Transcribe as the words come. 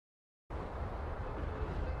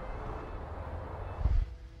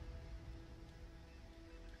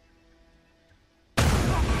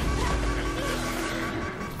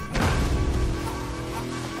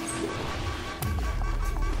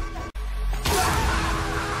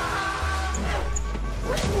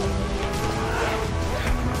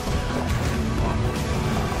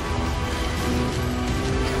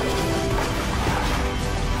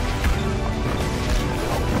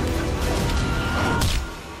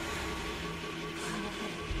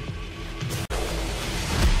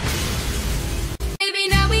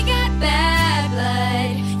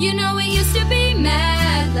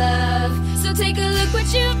take a look what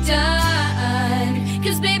you've done.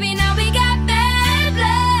 Cause baby, now we got bad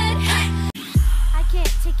blood. I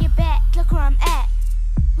can't take it back, look where I'm at.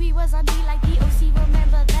 We was on D like DOC,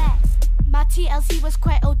 remember that. My TLC was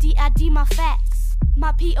quite OD, I D my facts.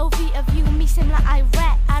 My POV of you, me seem like I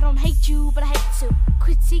rap. I don't hate you, but I hate to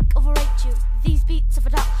critique, overrate you. These beats of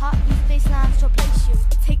a dark heart, use bass lines to replace you.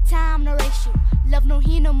 Take time to erase you. Love no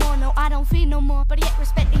hear no more, no I don't feel no more. But yet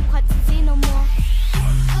respect ain't quite sincere no more.